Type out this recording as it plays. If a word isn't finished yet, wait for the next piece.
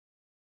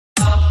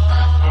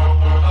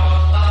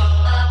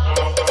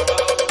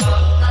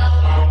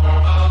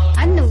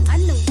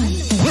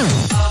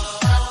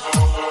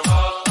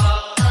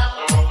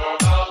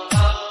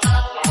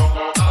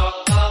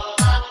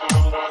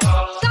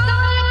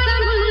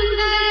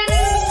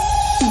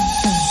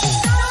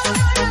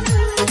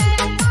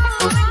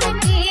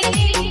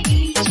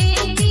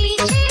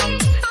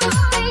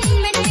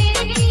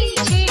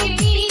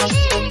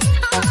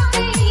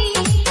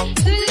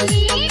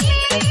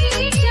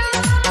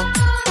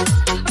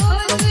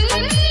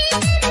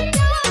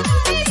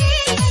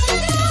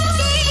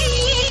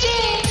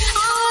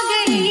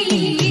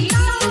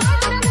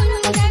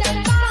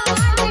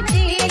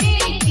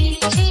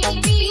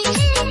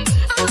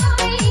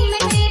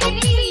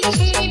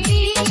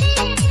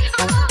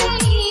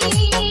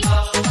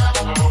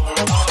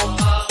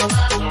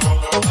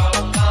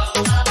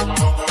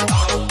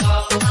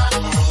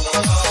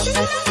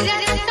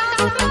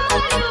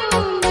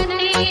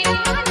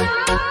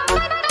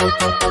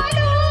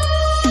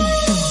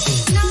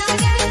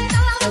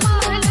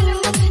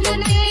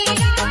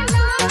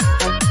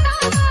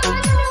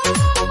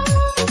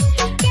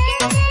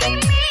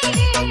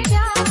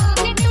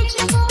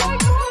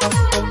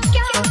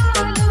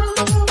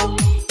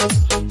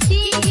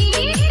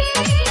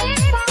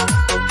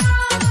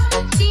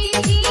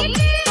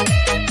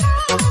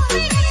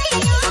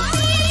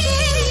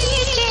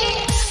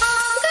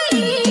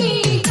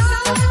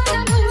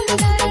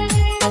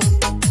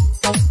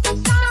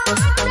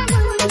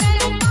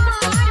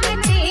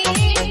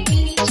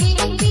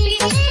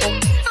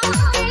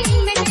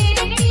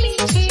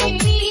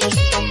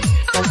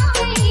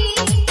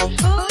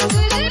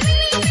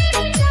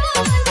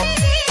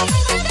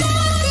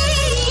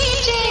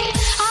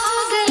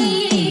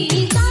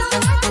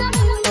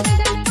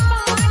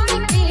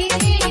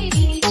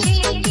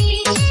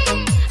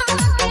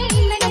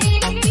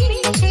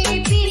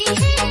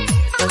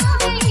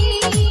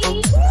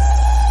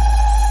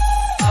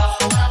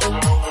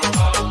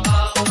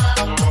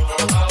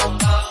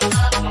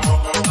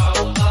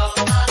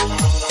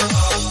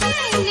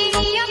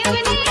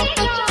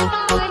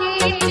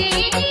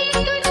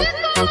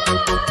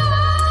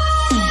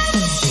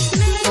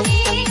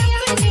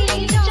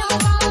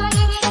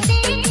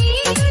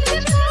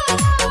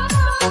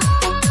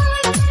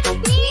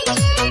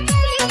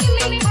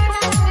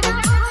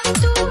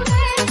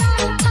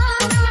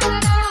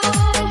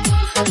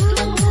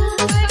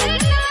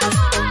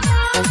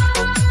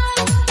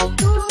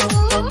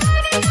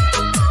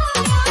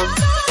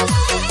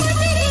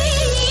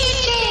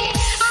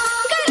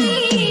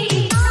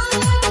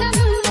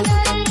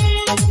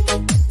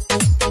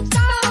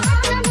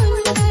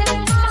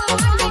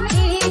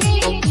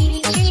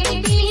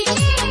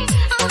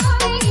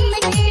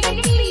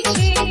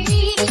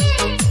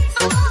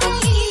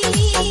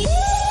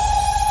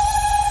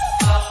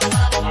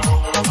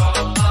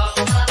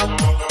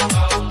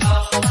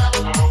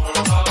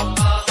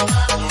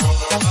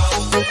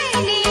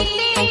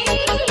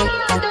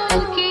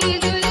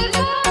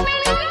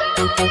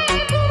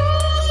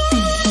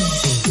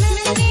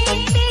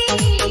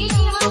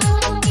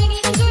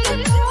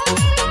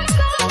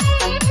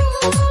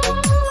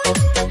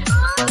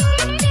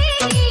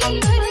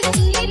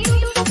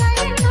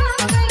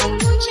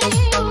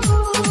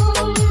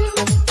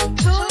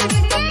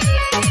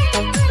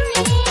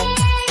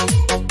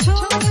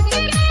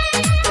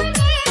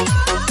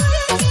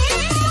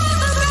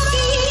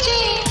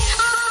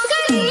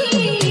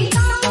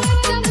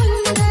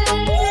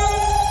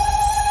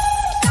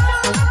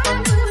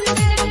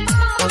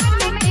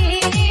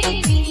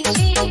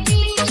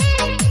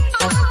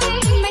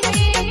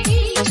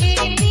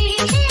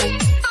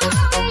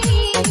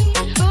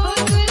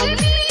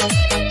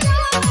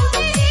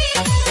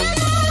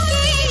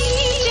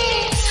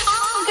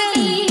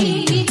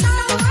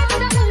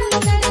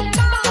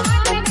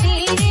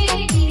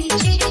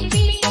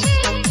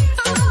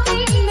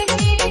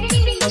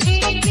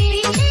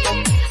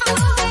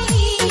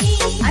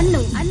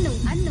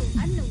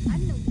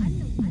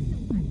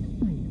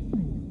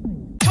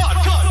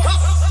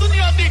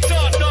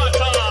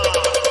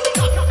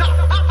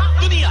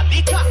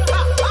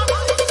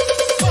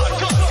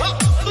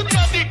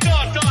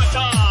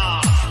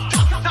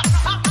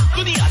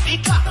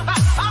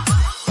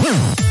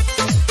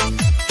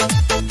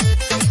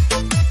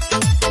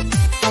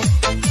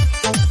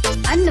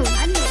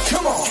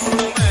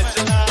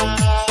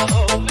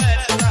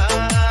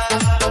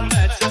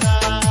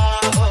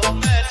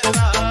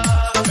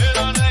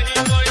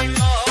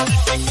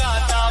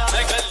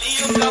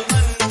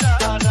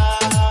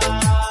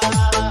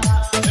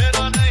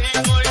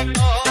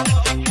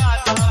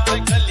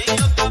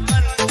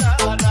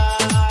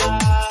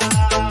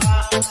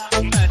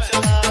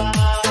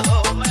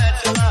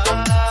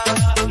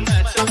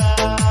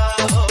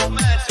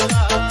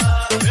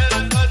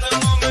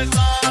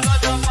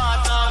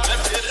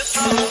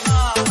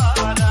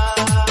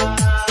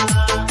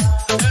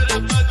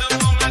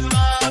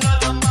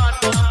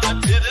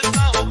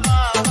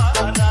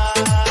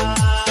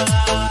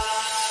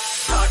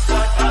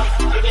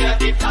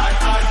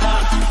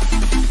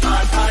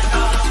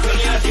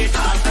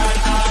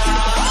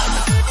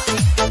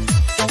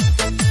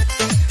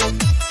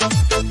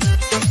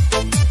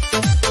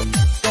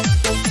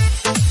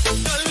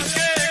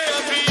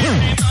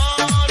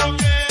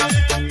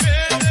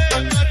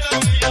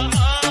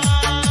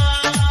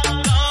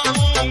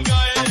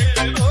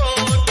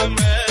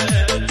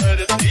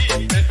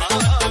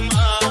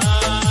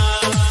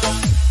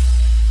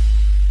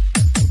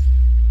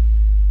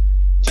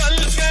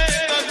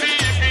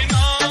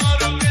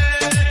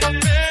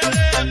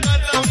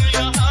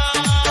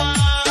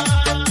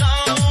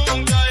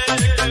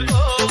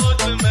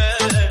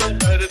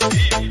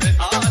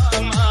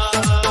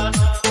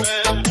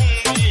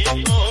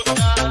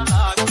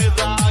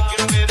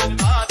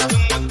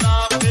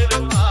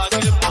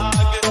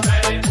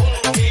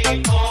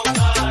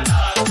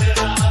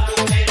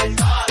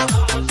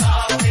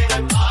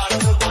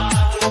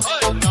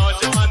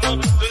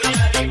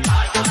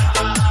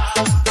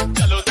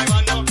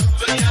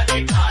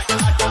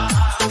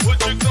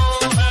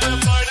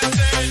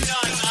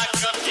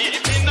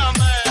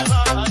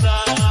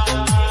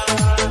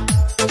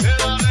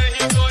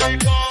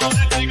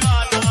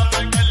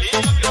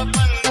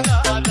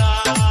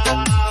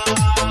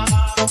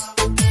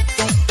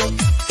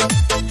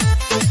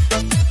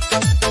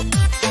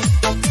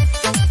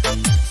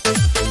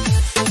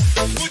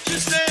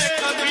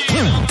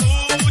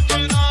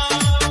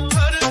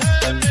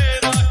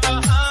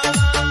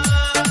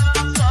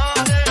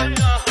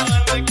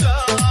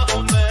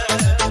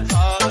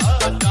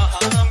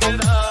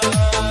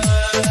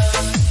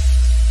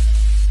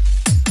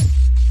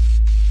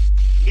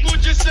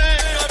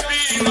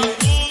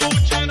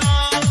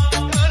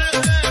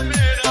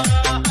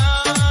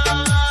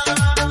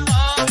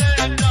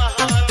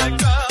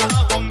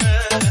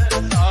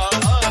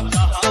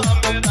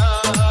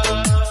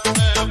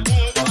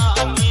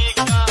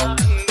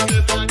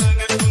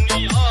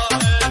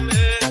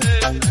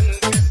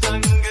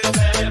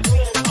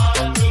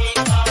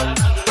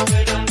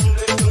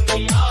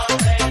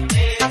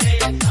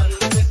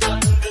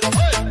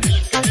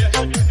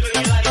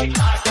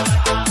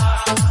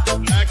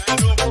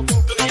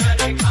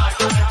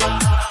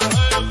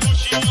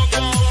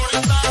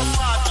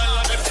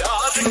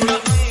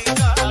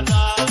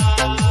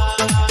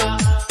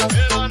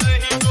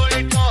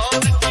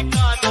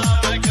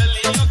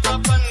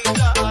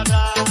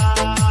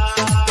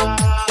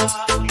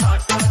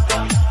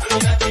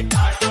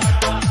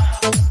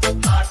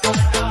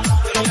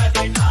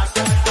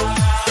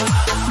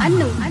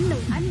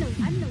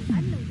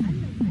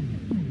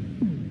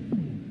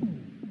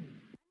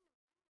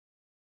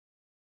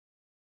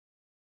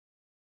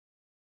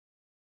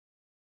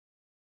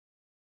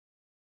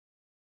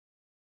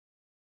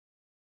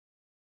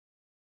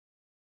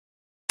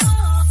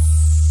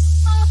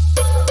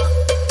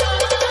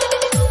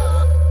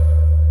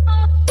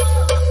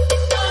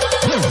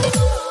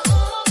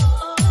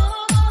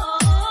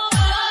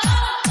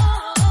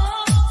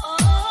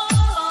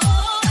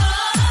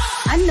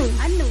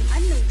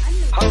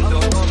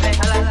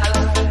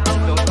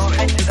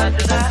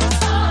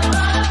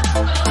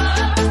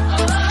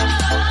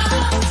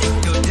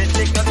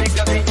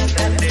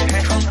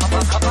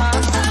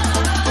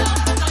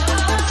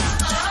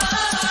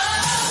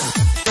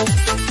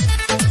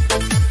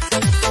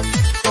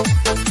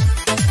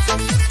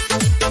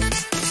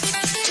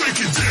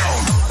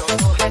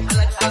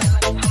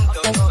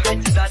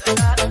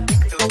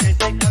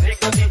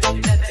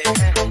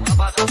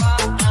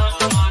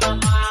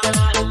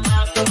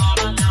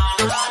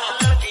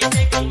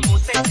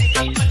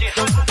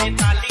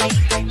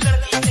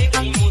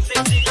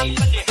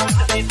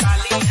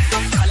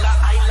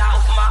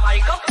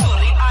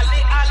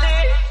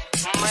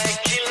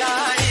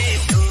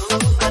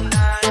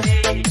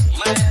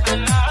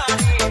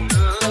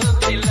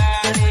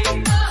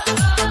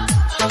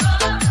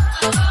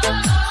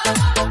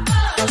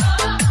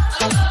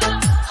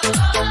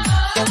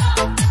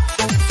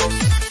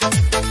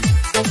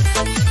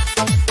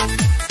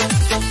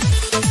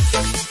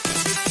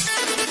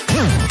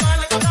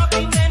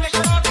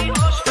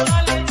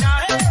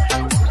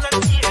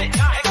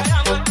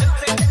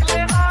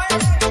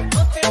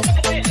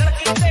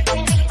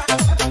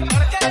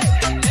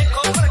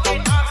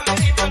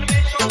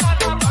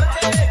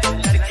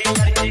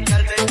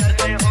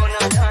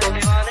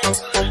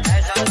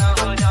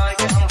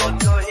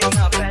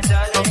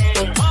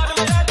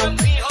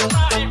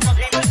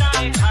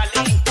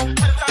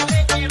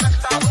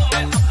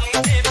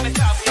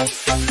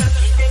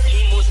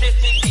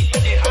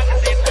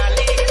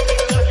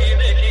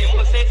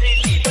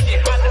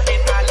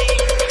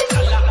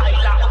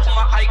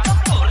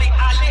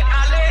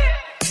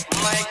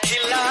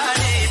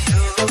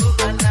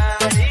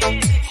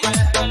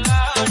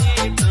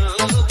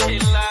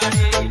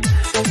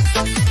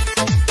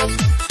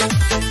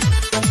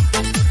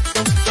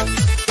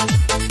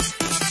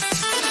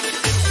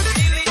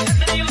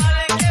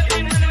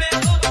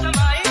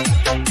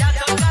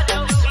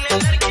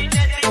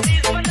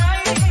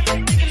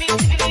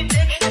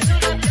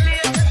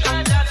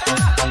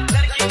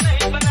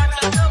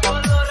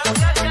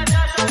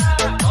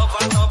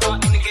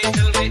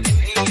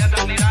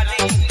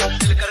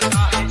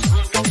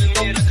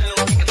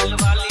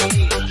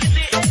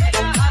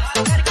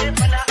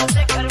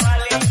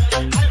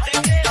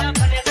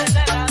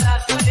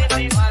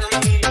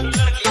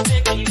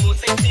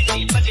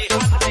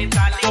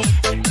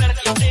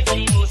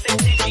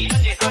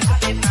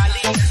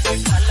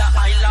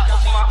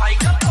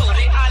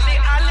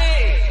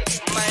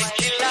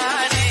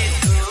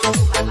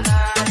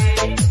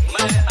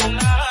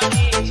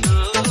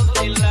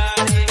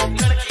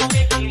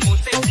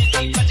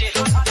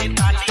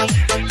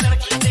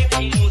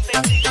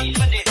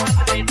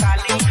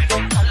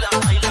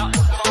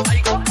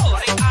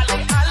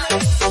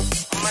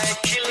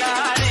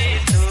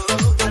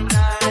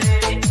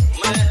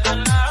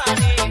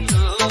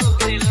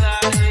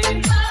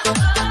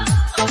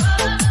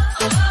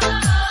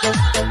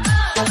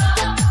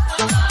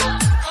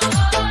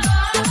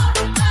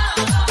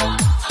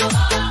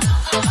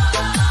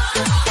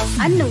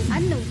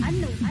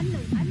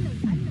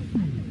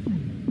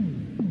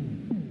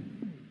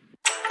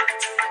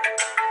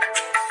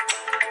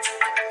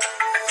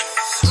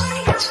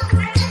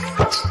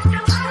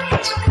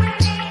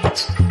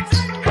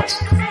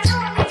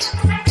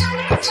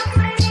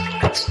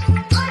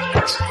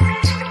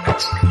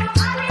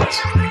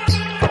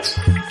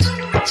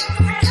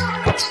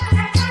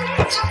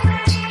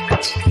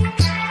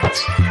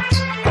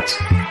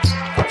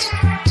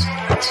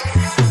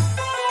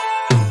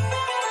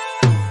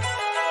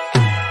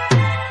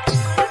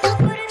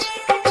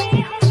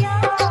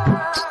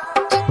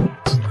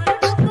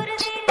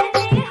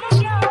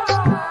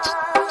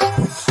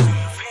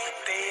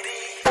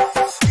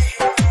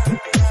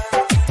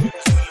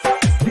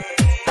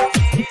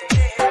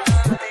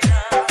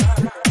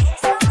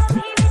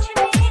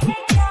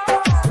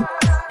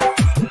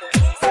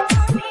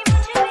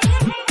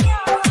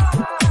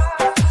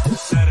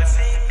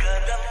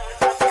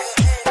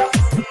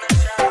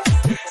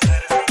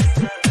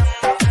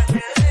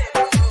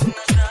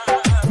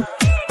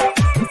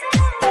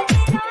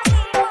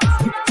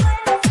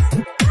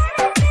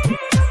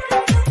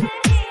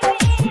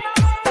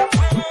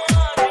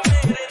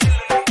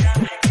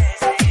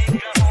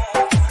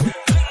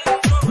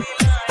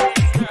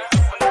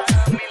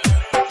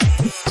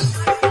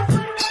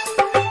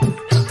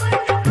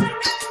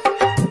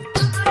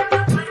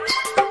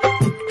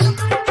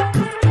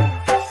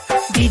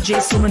DJ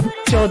Suman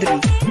Chaudhary,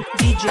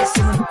 DJ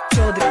Suman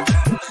Chaudhary,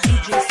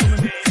 DJ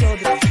Suman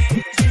Chaudhary,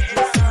 DJ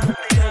Suman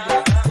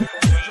Chaudhary.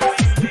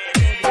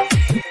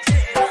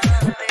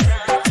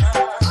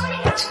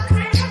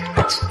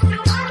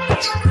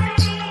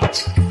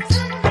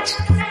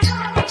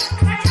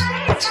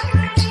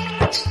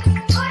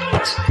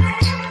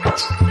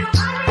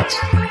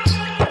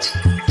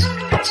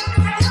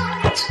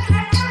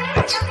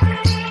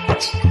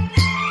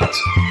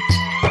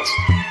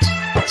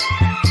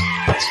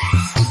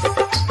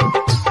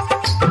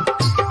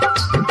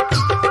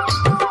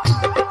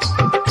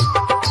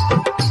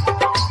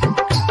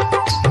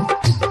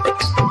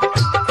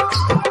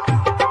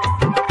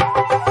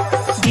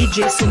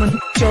 DJ Suman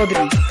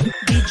Chaudhary,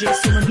 DJ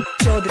Suman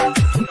Chaudhary,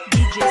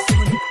 DJ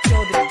Suman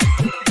Chaudhary,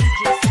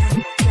 DJ Suman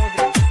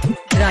Chaudhary.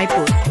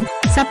 Raipur,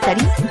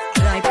 Saptari,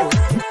 Raipur,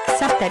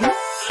 Saptari,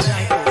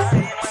 Raipur,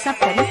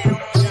 Saptari,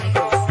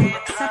 Raipur,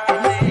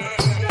 Saptari.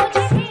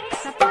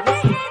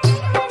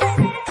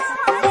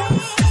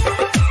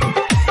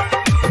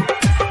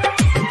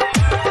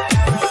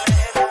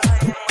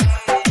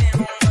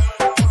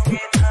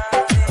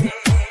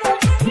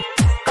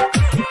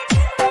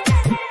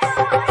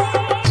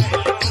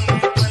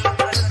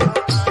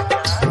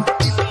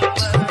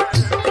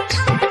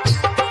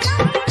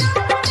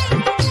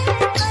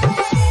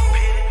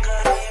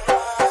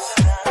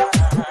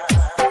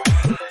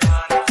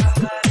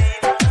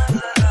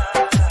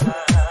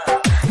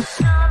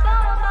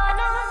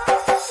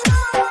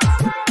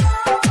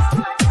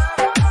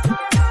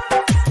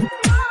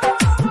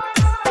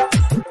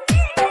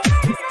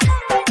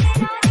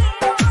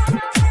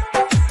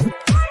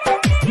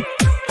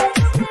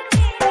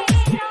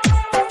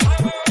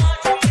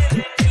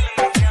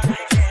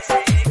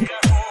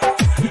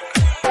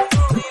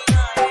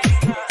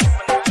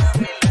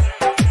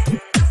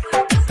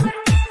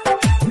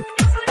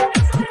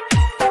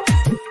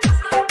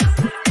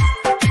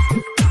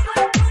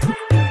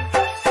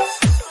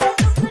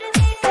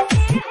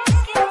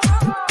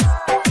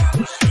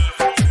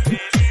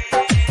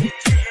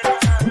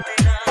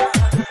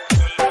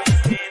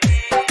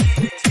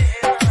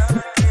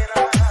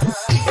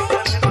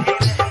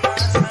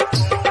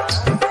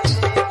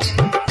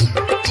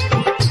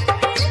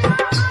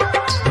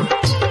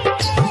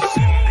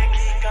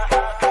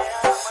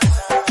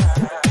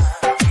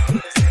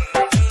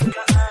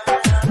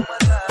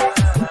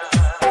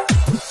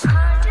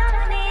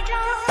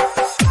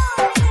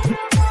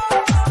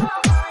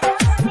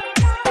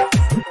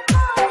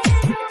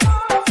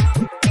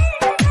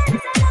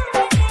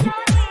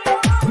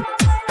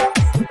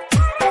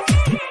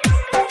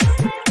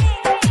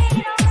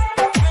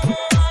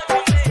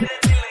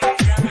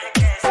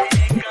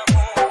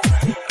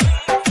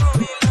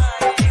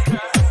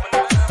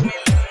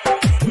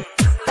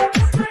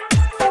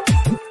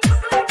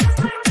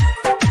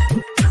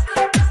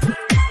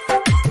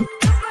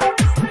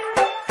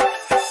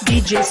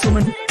 DJ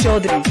Suman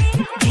Chaudhary,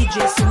 DJ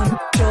Suman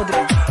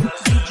Chaudhary,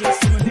 DJ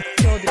Suman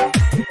Chaudhary,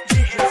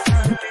 DJ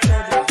Suman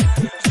Chaudhary.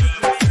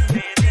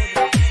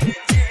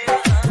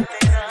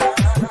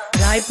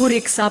 Raipur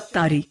ek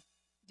Saptari,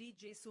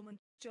 DJ Suman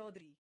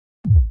Chaudhary.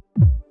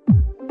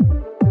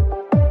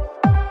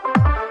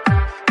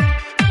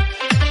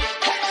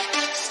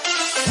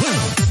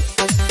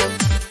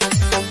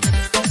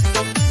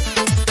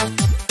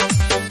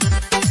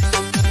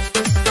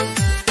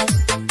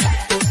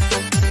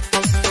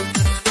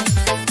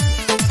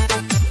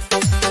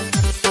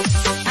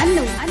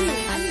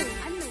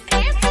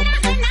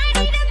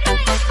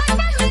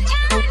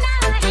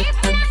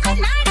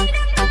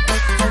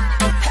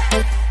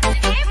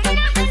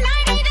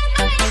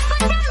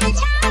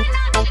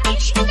 Chana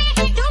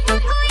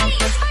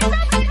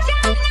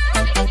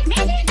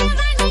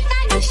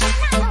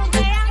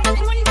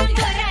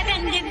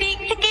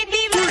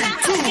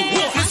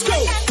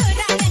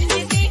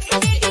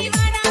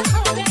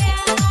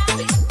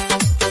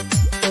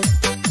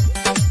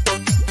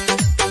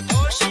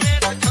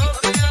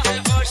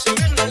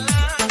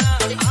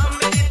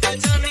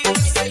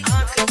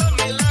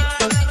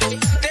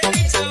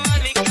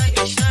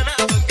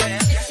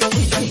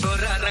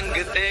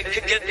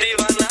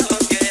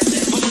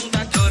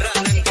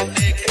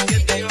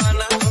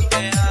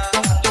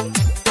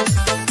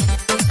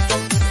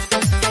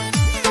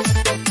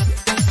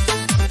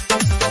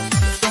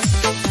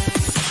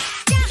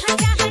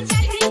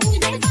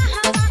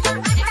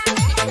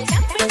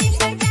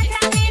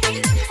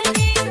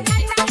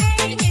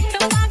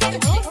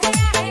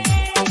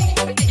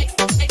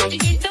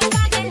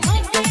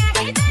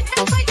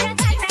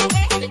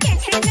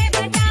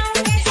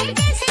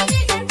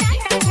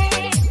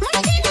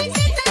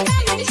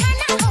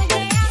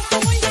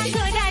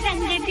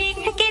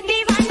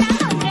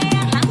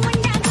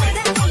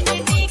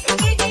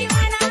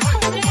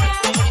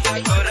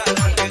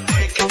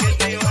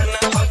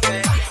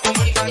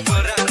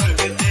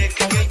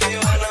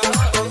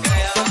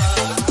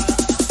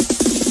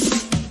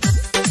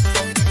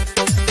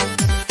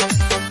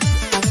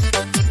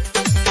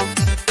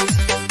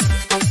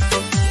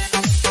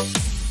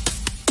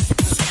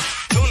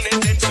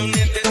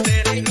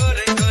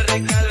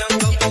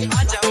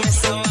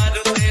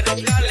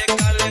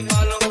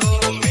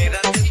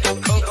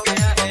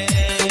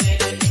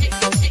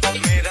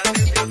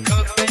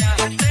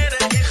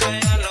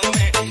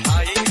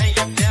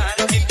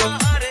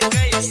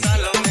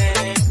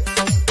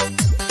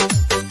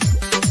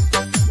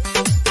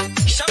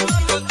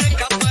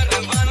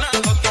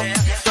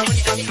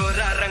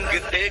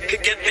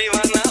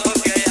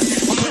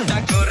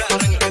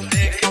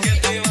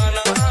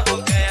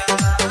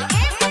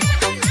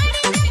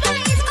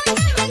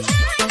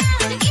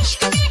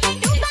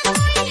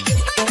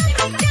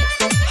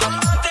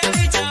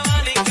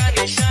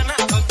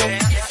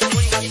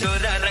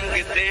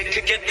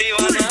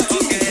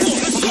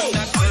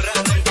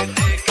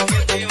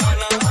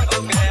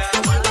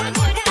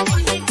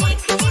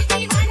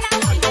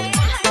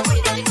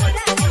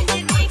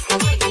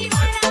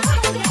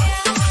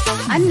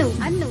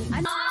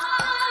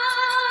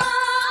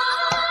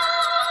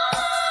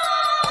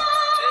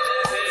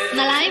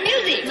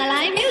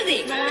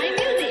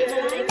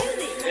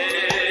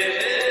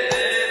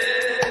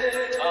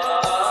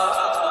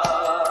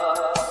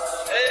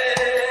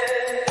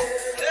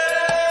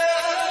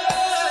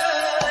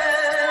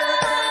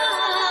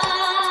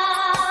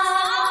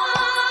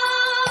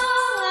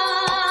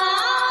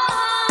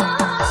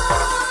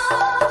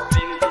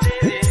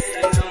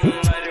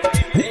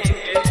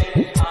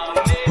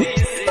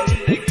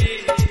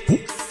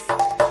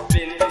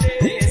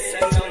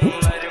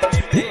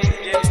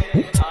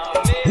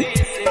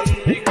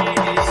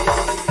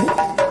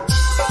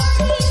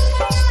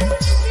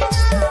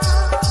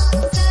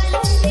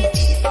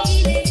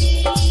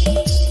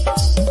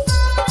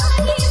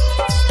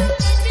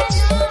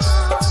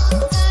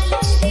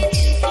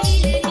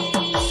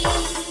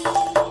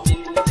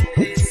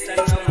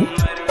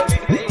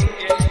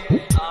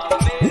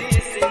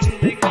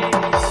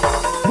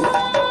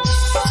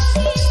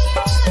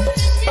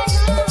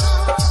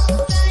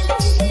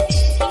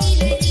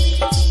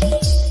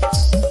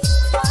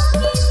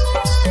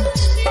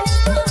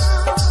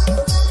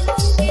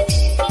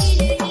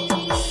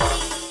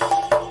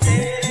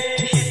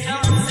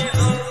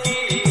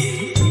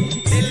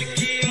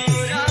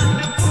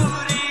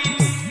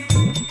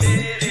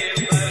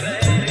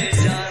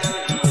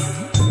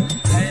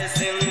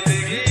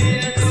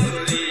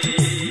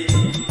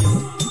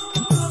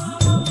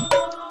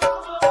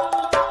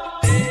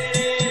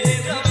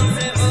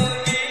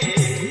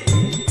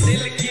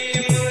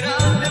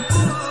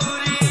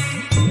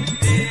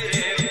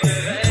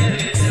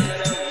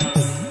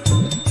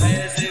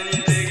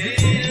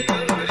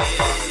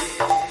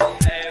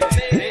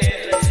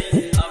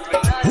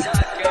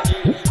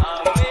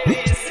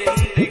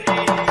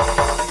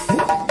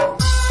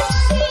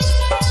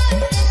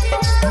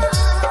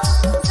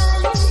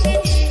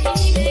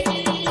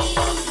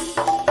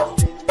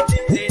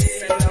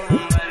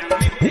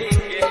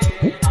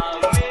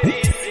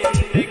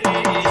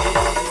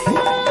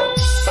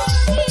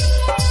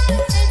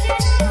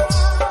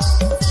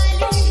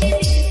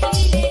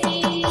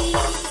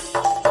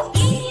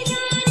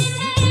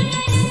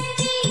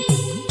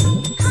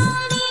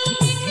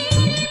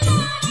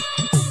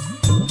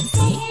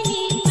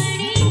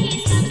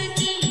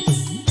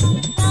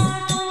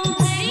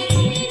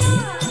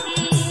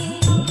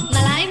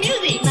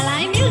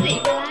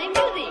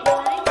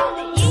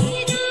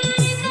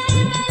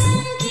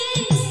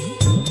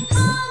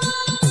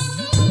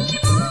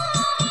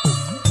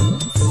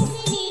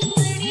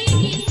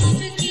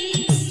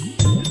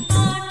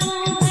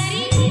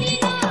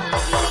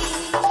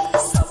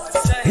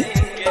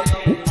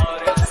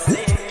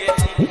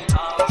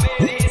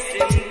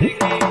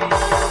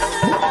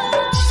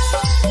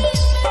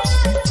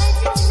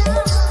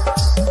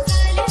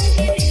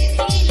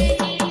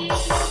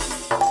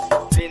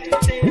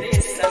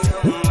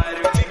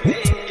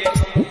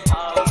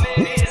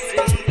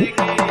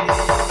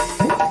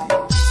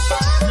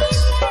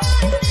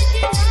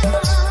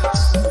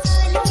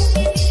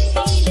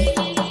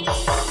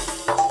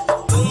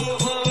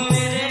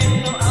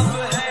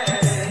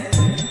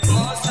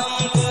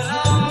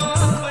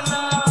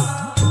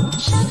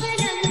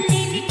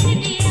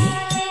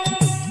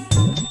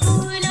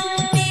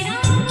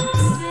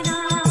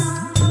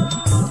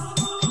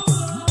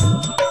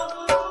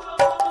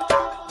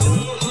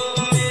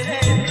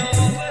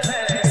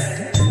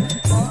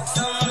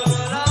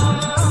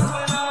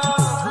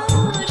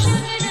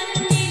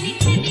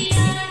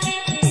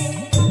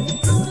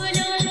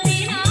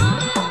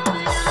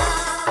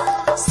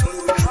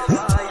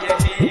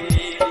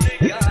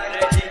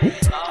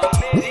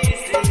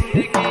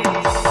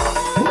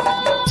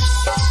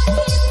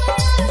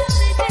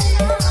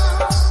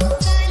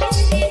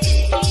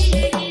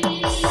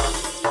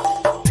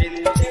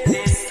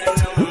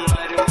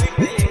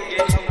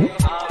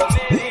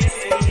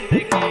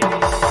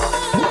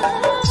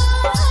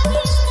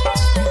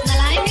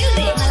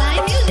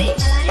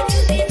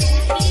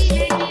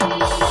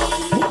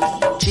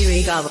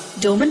गाव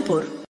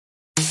Domanpur.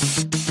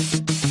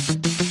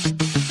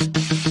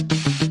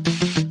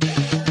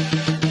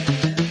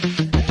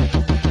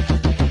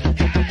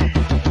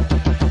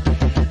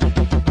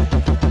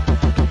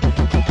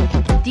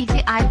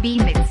 DJ IB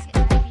Mix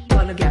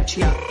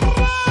Palagachia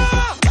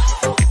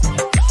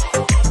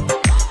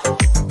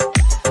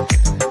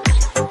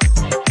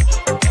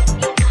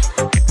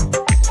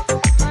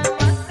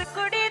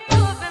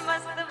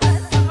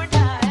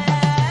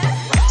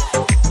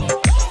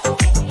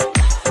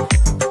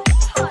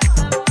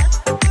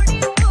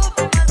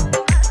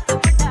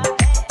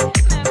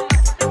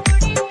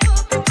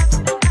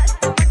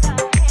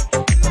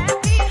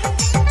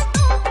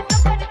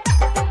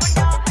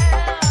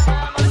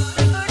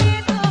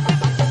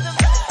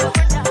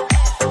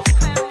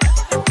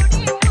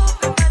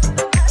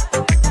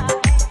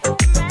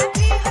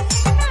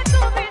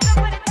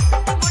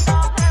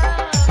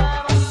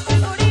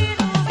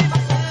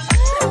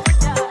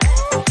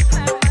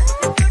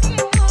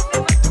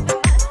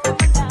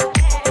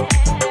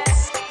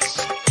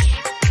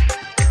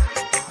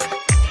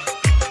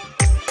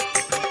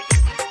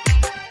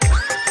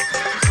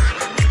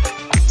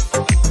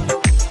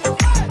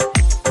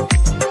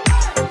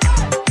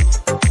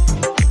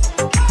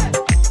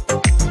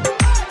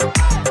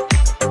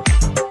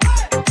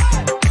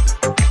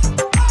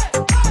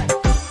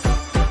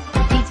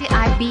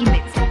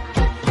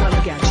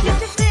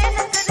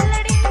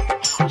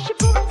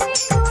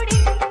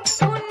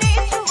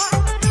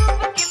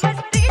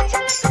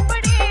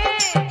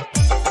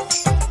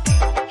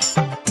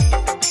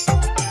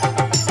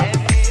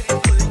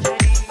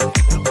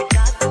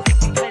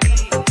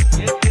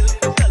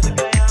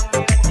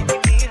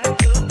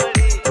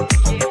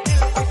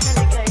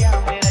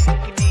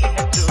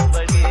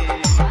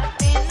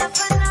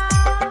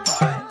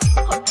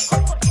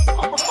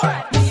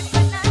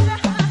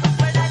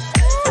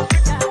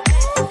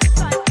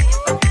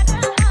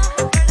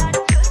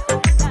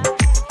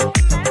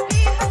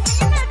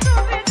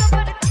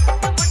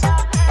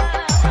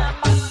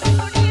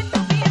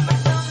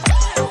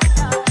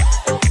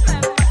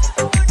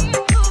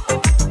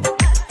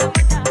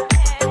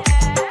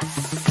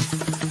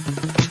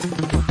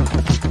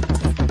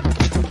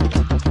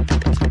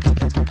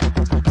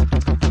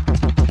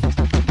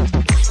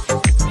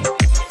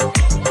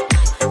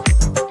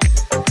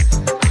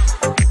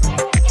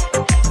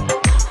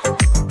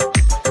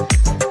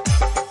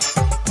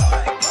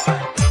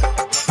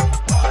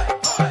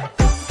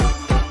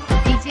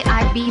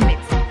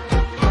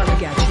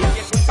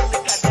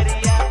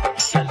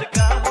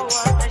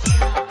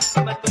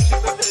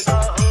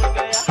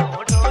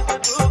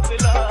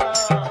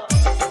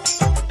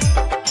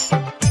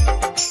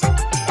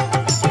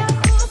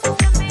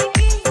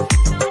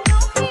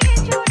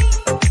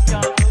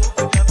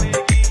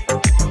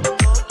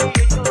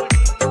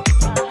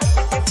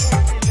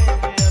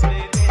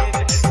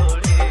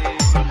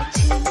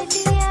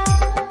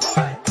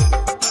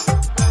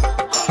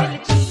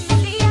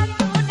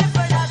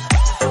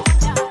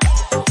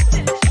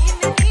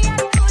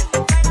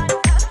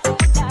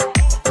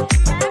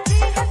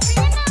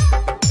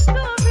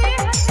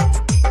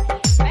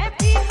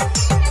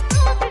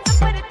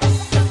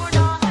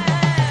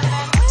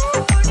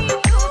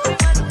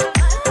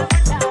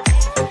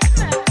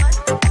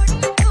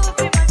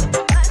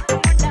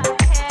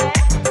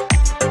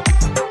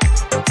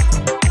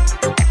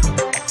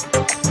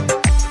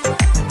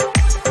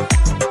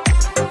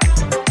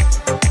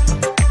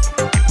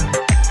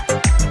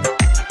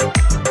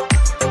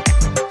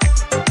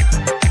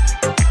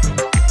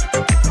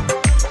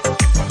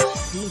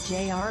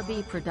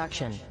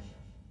Production.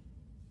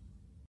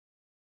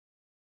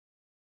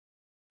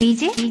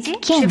 DJ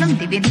Shivam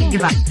Dwivedi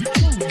Diva.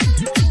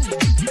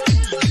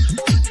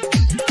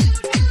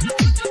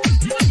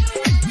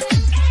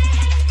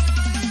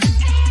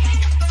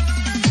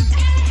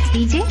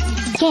 DJ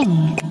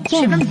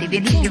Shivam Dwivedi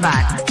Diva.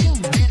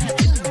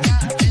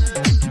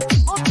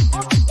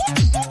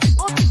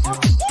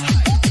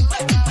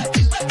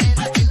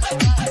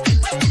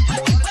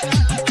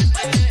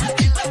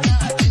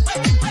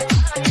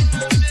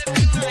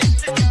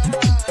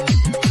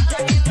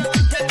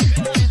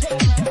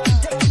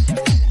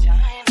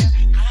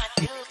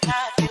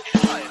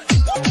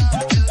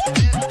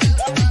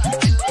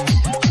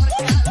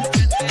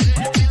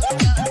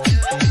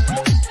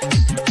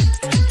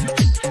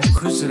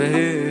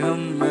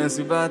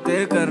 ऐसी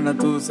बातें करना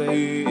तू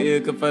सही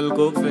एक पल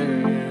को फिर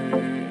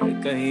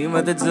कहीं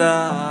मत जा।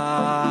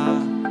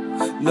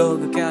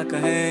 लोग क्या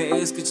कहें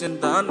इसकी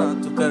चिंता ना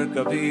तू कर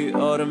कभी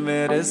और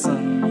मेरे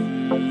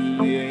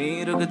संग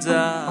यहीं रुक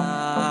जा।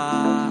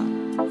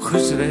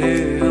 खुश रहे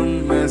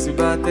हम ऐसी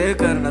बातें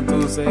करना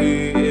तू सही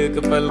एक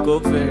पल को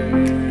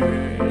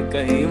फिर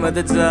कहीं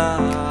मत जा।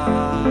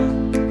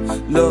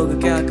 लोग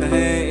क्या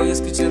कहें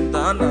इसकी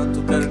चिंता ना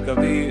तू कर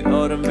कभी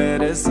और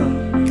मेरे संग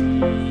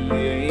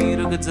यहीं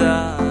रुक जा।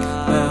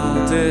 मैं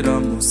हूँ तेरा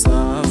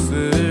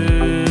मुसाफिर,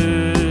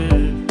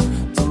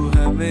 तू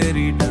है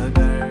मेरी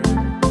डगर,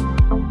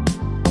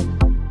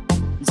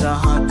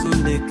 जहाँ तू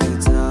लेके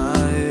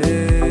जाए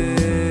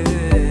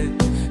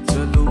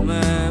चलूँ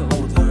मैं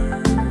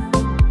उधर।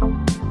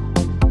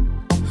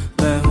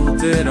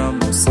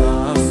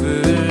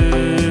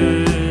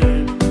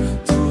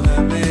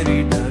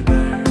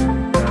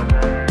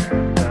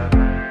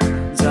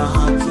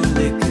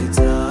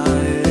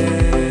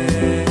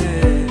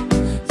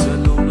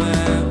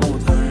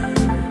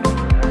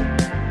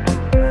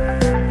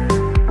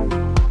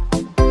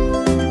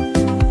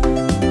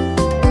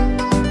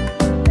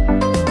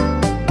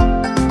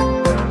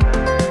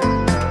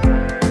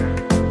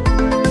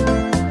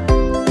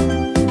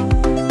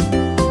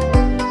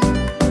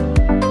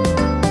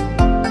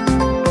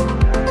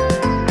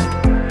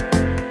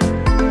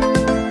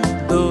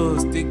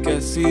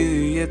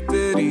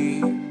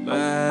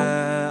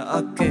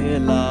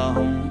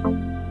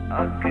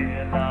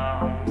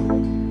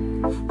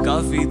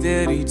 काफी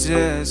तेरी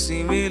जैसी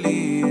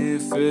मिली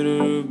फिर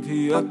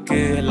भी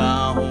अकेला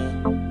हूँ।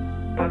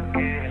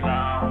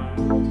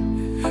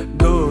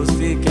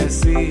 दोस्ती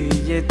कैसी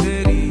ये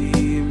तेरी,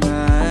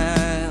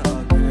 मैं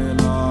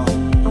अकेला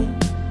हूँ,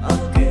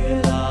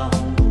 अकेला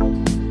हूँ।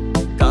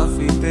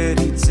 काफी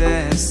तेरी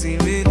जैसी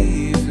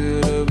मिली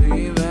फिर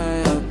भी मैं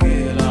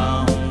अकेला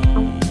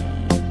हूँ।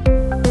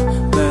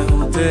 मैं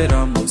हूँ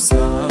तेरा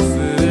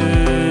मुसाफिर,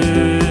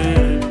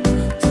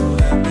 तू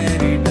है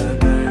मेरी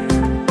डगर,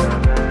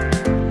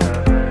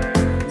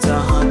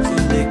 जहाँ तू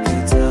लेके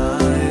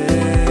जाए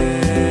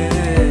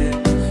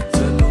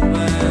चलूँ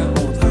मैं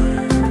उधर।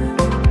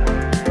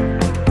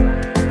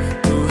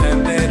 तू है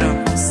मेरा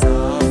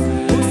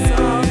मुसाफिर,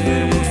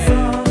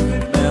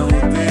 मैं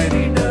हूँ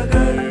तेरी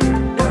डगर,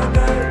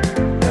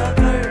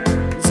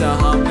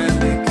 जहाँ मैं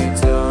लेके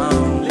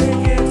जाऊँ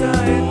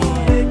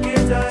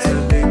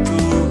चले तू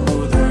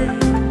उधर,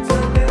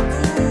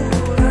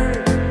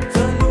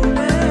 चलूँ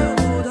मैं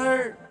उधर।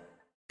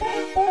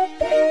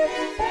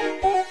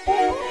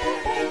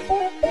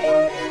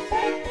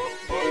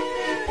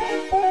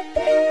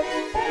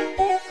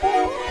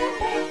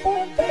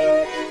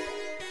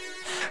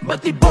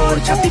 बत्ती बोर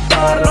छाती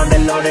पार लौंडे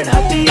लोडेड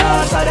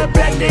हथियार, सारे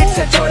ब्रांडेड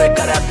से छोड़े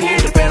करा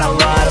भीड़ पे न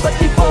वार।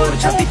 बत्ती बोर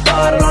छाती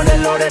पार लौंडे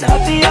लोडेड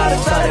हथियार,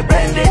 सारे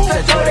ब्रांडेड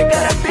से छोड़े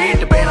करा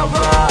भीड़ पे न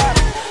वार।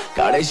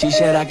 काले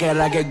शीशे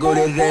रखे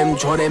गोरे रेम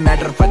छोड़े,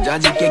 मैटर फजा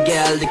जी के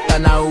गैल दिखता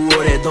ना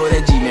ओरे धोरे।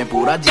 जी में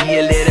पूरा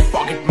जिए ले रे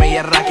पॉकेट में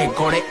ये रखे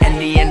घोड़े,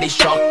 एंडी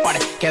शॉक पड़े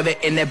कहवे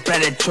इन्हें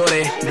ब्रांडेड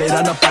छोड़े। मेरा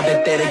न पाते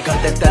तेरे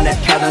घर दे तने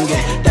क्या देंगे,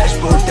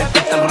 डैशबोर्ड पे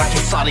पित्तल रखे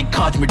सारी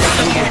खाच में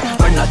डालेंगे।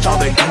 बनना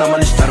चाहे घना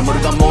मलिस्टर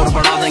मुर्गा मोर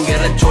बना देंगे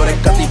रे छोरे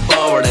कति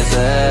बावड़े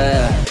से।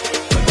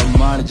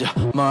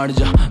 मान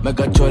जा मैं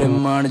कहा छोरे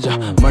मान जा,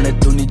 मने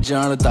तू नहीं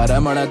जानता रे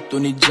मने तू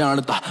नहीं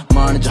जानता।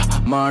 मान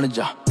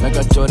जा मैं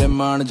कहा छोरे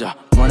मान जा,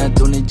 मने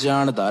तू नहीं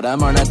जानता रे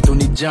मने तू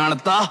नहीं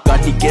जानता।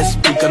 गाड़ी के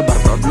स्पीकर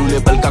भर ब्लू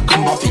लेबल का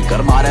खंबा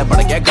फीकर मारे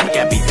बढ़ गया घर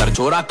के भीतर,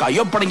 छोरा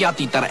कायो पड़ गया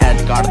तीतर।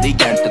 एंड कार्ड दी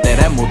गेंट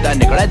तेरे मुद्दा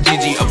निकले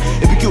जी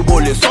अब क्यों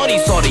बोले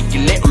सॉरी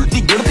गिले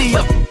उल्टी गिरती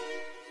अब।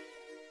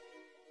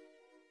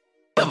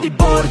 बत्ती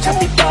बोर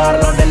छाती पार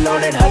लौंडे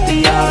लोडेड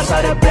हथियार,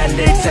 सारे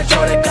ब्रांडेड से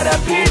छोड़े करा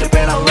भीड़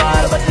पे न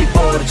वार। बत्ती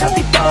बोर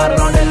छाती पार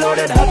लौंडे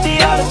लोडेड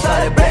हथियार,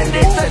 सारे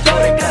ब्रांडेड से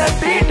छोड़े करा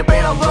भीड़ पे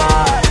न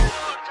वार।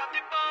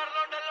 छाती पार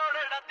लौंडे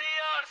लोडेड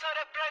हथियार,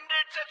 सारे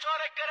ब्रांडेड से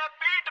छोड़े करा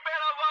भीड़ पे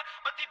न वार।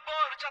 बत्ती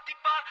बोर छाती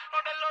पार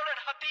लौंडे लोडेड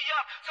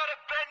हथियार, सारे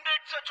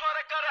ब्रांडेड से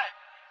छोड़े करा।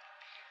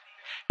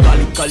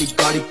 काली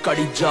काली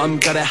गाड़ी जाम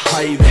करे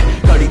हाईवे,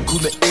 गाड़ी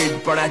घूमे एड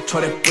बड़ा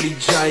छोरे पूरी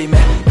जाई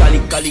में।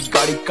 काली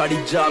गाड़ी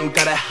जाम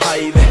करे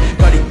हाईवे,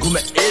 गाड़ी घूमे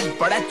एड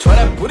बड़ा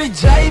छोरे पूरी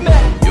जाई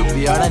में।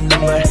 यूपी वाला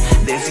नंबर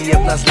देसी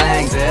अपना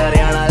स्लैंग से,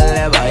 हरियाणा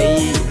ले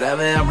भाई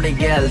रवे अपनी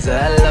गैल से।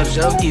 लव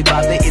शव की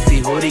बातें इसी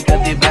हो रही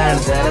करती बैंड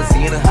से,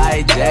 सीन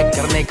हाई जैक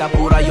करने का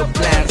पूरा यो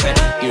प्लान से।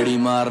 कीड़ी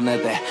मारने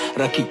ते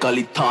रखी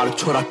काली थार,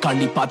 छोरा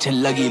कांडी पाछे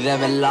लगी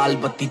रेवे लाल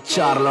बत्ती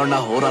चार। लौंडा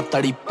हो रहा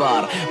तड़ी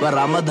पार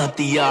बरामद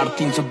हथियार,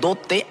 302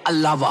 ते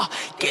अलावा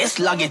केस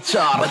लागे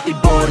चार। बत्ती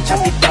बोर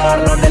छाती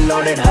पार लौंडे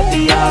लोडेड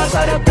हथियार,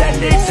 सारे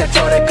ब्रांडेड से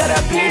छोड़े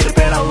करा भीड़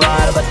पे न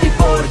वार। बत्ती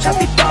बोर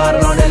छाती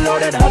पार लौंडे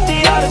लोडेड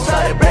हथियार,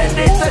 सारे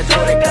ब्रांडेड से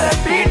छोड़े करा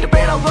भीड़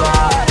पे न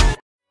वार।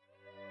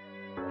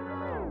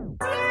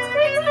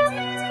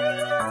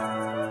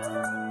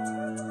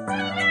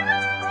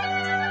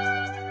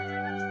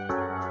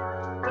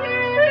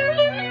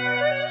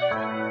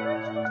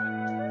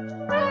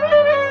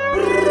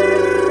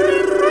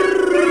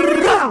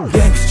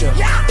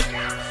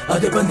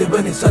 Other bande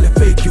bane sale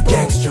fake you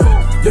gangster,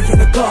 they're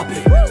tryna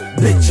copy,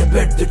 bitch I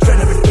bet they're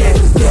tryna be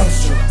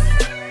gangster.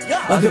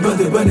 Other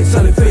bande bane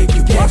sale fake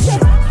you gangster,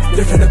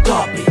 they're tryna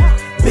copy,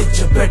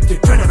 bitch I bet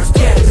they're tryna be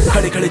gangster.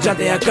 खड़े खड़े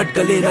जाते हैं cut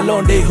गले न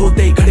लौंडे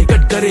होते खड़े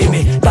cut करे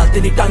में,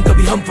 डालते नहीं टांग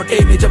कभी हम फटे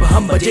में। जब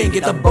हम बजेंगे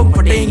तब बम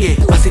फटेंगे,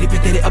 बसरी पे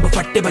तेरे अब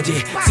फट्टे बजे।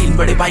 सीन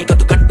बड़े भाई का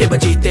तो कट्टे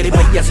बजे, तेरे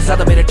भैया से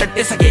ज्यादा मेरे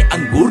टट्टे सके।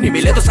 अंगूर नहीं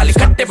मिले तो साले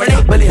कट्टे बड़े,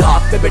 भले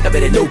हाथ में बेटा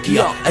मेरे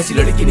नोकिया। ऐसी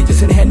लड़की नहीं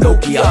जिसने है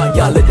नोकिया,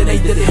 या लेते नहीं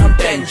तेरे हम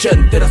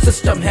टेंशन। तेरा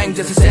सिस्टम हैंग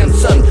जैसे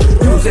सैमसंग,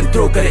 यूज एंड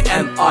थ्रो करे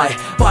MI,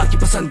 पार की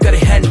पसंद करे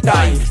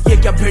हैंडटाई।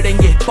 ये क्या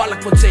भिड़ेंगे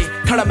बालक मुझसे,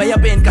 खड़ा मैं या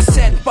बेन का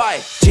सैंड पाई।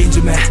 चेंज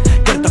मैं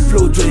करता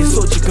फ्लो जो ये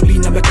सोची कभी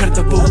ना मैं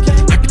करता वो,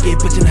 हटके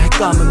बजना है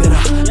काम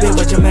मेरा,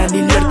 बेवजह मैं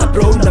नहीं लड़ता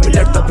ब्रो, ना मैं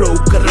लड़ता ब्रो।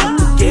 कर रहा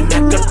हूँ गेम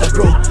मैं करता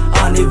ब्रो,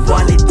 आने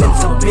वाले दिन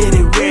सब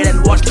मेरे wait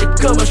and watch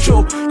it come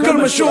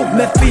show.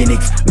 मैं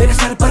फिनिक्स मेरे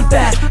सर पर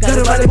पैर,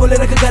 घर वाले बोले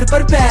रखे घर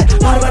पर पैर,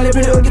 बाहर वाले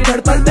भिड़े उनके घर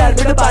पर पैर।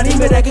 बेटा पानी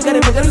में रह के करे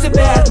मगर उसे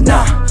पैर ना,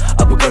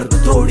 अब कर दो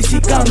थोड़ी सी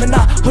काम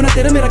ना, होना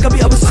तेरा मेरा कभी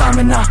अब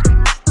सामना,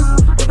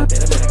 होना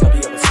तेरा मेरा कभी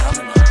अब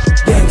सामना।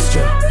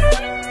 Gangster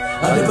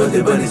other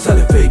bande bane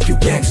sale fake you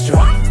gangster,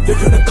 they're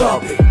tryna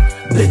copy,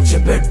 bitch I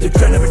bet they're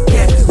tryna be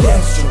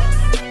gangster.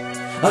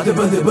 Other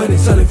bande bane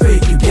sale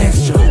fake you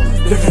gangster,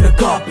 they're tryna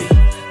copy,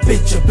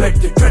 bitch I bet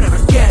they're trying to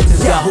get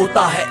this. क्या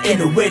होता है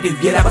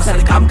innovative, ये wrapper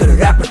सारे काम करे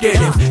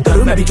repetitive,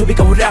 करूँ मैं भी जो भी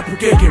कहूँ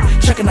reputed,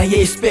 शक ना ये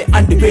इस पे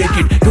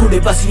undefeated, ढूंढे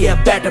बस ये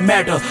better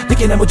matter,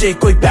 दिखे ना मुझे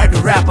कोई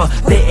better rapper,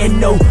 they ain't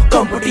no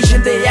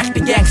competition, they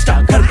acting gangsta,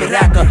 घर पे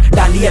रैकर,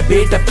 डाली है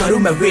बेट अब करूँ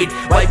मैं wait,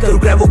 वाइप करूँ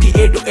ग्रैवो की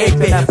 8 to 8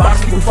 पे, बार्स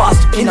लिखूँ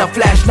fast in a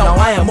flash, now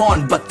I am on,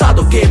 बता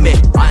दो game में,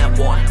 I am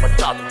on,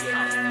 बता दो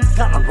game में,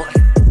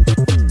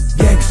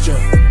 gangster,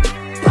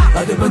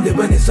 आधे बंदे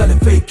बने साले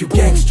fake you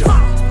gangster,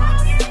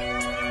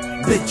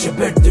 bitch I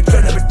bet they're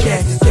tryna be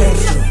gangster,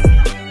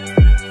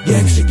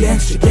 gangster,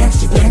 gangster,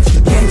 gangster,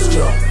 gangster,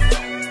 gangster.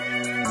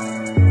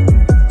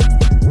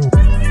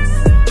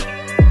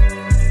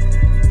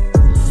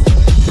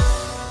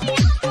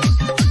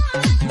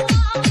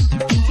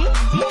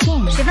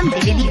 Shivam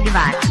Dwivedi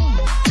दीवार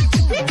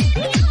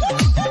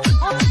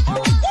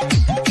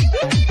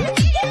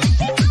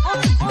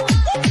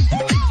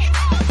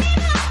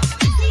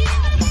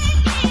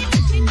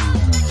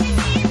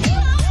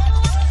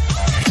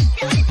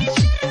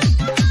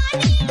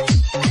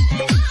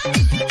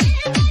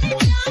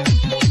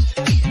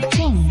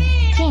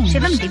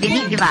शिवम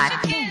द्विवेदी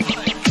दीवार